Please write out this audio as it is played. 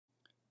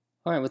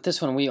All right, with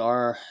this one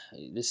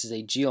this is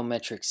a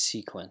geometric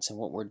sequence, and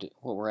what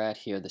we're at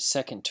here, the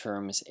second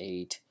term is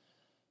 8,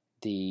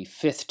 the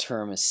fifth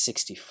term is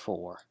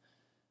 64.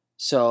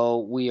 So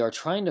we are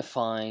trying to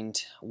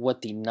find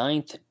what the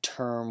ninth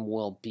term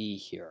will be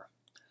here.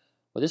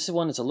 Well, this is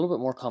one that's a little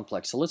bit more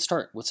complex, so let's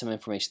start with some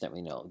information that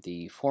we know.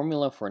 The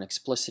formula for an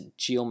explicit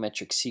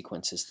geometric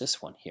sequence is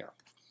this one here.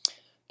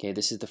 Okay,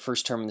 this is the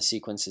first term in the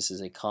sequence. This is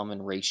a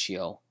common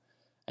ratio,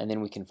 and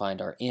then we can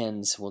find our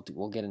ends.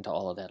 We'll get into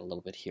all of that a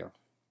little bit here.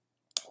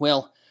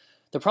 Well,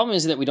 the problem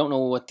is that we don't know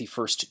what the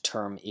first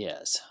term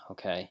is,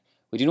 okay?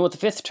 We do know what the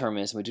fifth term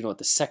is, and we do know what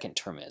the second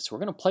term is. So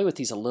we're going to play with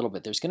these a little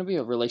bit. There's going to be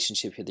a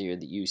relationship here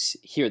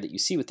that you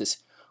see with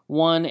this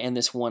 1 and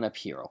this 1 up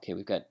here. Okay,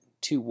 we've got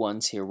two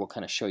 1s here. We'll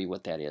kind of show you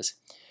what that is.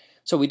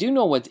 So we do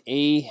know what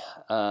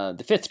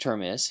the fifth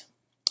term is.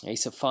 A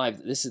sub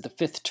 5, this is the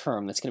fifth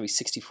term. That's going to be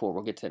 64.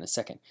 We'll get to that in a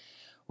second.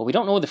 Well, we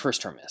don't know what the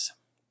first term is,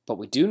 but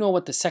we do know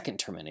what the second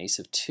term is, a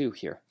sub 2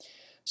 here.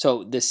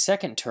 So this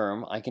second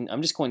term,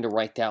 I'm just going to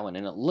write that one,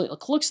 and it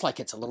looks like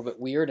it's a little bit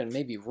weird and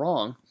maybe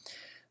wrong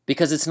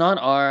because it's not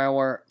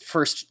our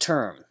first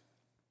term.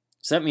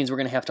 So that means we're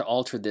going to have to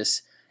alter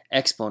this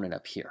exponent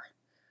up here.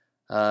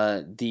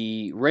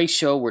 The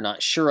ratio we're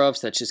not sure of,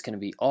 so that's just going to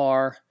be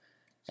r.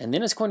 And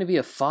then it's going to be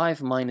a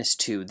 5 minus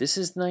 2. This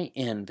is the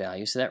n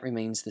value, so that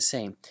remains the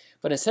same.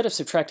 But instead of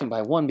subtracting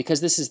by 1,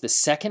 because this is the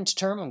second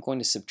term, I'm going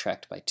to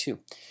subtract by 2.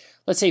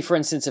 Let's say, for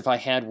instance, if I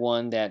had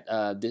one that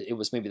it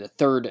was maybe the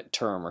third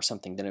term or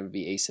something, then it would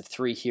be a sub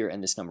 3 here,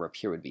 and this number up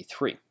here would be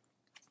 3.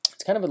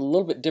 It's kind of a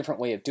little bit different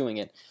way of doing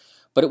it,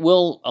 but it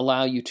will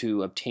allow you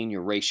to obtain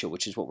your ratio,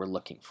 which is what we're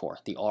looking for,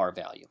 the r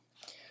value.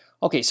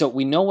 Okay, so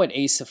we know what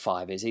a sub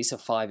 5 is. A sub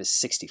 5 is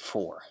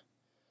 64.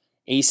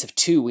 A sub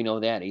 2, we know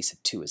that. A sub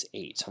 2 is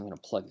 8, so I'm going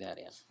to plug that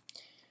in.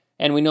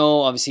 And we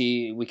know,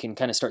 obviously, we can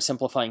kind of start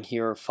simplifying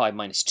here. 5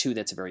 minus 2,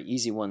 that's a very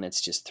easy one. That's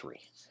just 3.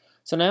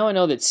 So now I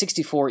know that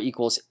 64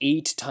 equals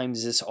 8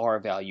 times this r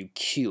value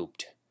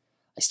cubed.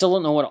 I still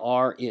don't know what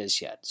r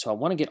is yet, so I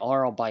want to get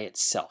r all by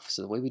itself.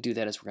 So the way we do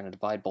that is we're going to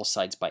divide both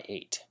sides by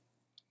 8.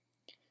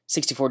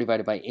 64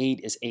 divided by 8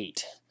 is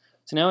 8.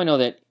 So now I know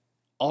that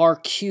r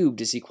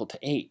cubed is equal to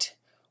 8.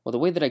 Well, the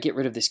way that I get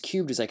rid of this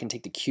cubed is I can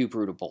take the cube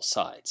root of both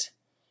sides.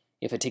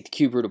 If I take the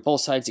cube root of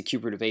both sides, the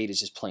cube root of 8 is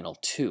just plain old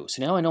 2.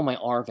 So now I know my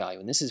r value,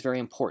 and this is very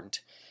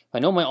important. If I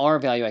know my r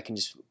value, I can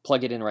just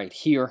plug it in right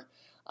here.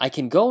 I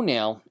can go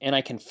now, and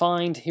I can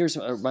find, here's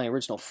my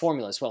original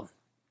formula as well.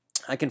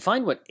 I can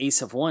find what a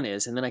sub 1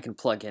 is, and then I can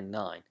plug in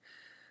 9.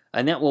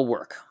 And that will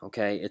work,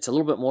 okay? It's a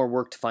little bit more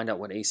work to find out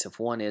what a sub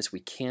 1 is. We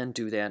can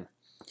do that.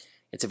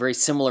 It's a very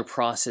similar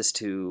process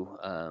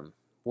to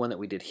one that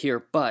we did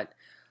here, but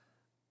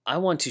I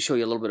want to show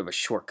you a little bit of a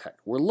shortcut.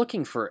 We're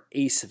looking for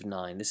a sub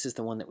 9. This is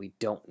the one that we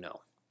don't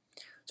know.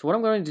 So what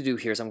I'm going to do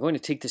here is I'm going to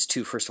take this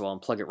 2 first of all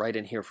and plug it right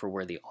in here for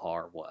where the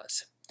r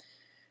was.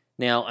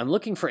 Now I'm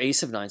looking for a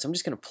sub 9, so I'm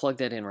just going to plug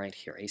that in right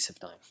here, a sub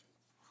 9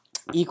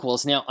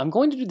 equals. Now I'm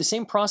going to do the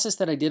same process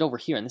that I did over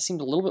here, and this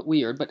seemed a little bit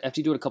weird, but after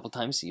you do it a couple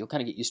times, you'll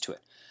kind of get used to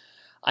it.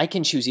 I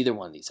can choose either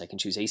one of these. I can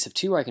choose a sub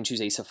 2 or I can choose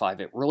a sub 5.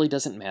 It really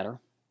doesn't matter.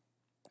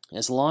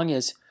 As long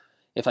as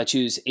if I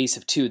choose a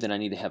sub 2, then I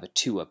need to have a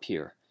 2 up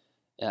here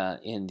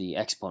in the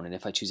exponent.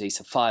 If I choose a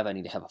sub 5, I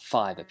need to have a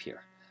 5 up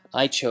here.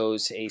 I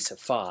chose a sub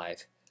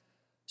 5.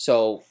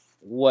 So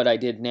what I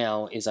did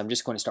now is I'm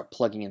just going to start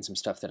plugging in some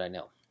stuff that I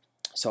know.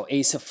 So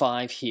a sub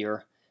 5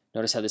 here,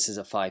 notice how this is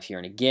a 5 here.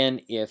 And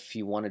again, if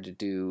you wanted to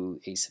do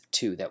a sub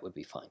 2, that would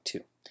be fine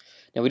too.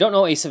 Now we don't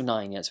know a sub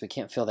 9 yet, so we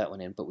can't fill that one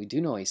in, but we do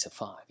know a sub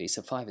 5. A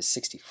sub 5 is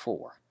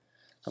 64.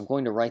 I'm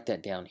going to write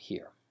that down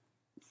here.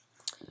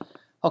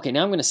 Okay,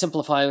 now I'm going to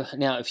simplify.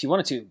 Now, if you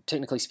wanted to,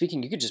 technically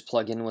speaking, you could just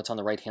plug in what's on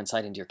the right-hand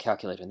side into your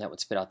calculator, and that would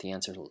spit out the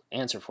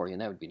answer for you,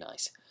 and that would be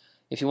nice.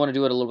 If you want to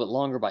do it a little bit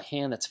longer by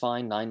hand, that's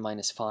fine. 9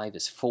 minus 5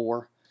 is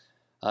 4.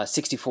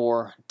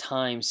 64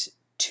 times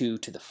 2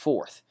 to the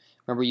 4th.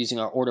 Remember, using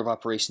our order of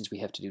operations, we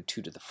have to do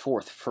 2 to the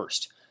 4th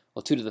first.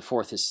 Well, 2 to the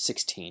 4th is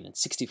 16, and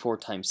 64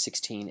 times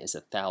 16 is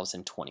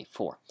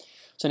 1,024.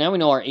 So now we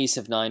know our a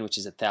sub 9, which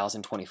is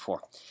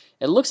 1,024.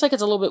 It looks like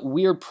it's a little bit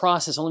weird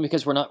process only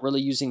because we're not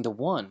really using the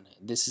 1.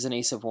 This is an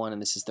a sub 1,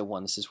 and this is the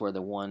 1. This is where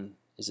the 1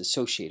 is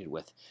associated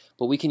with.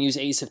 But we can use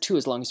a sub 2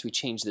 as long as we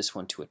change this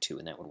one to a 2,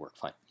 and that would work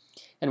fine.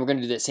 And we're going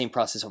to do that same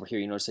process over here.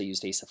 You notice I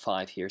used a sub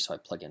 5 here, so I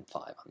plug in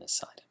 5 on this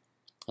side.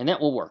 And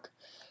that will work.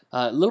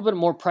 A little bit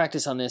more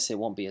practice on this, it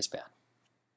won't be as bad.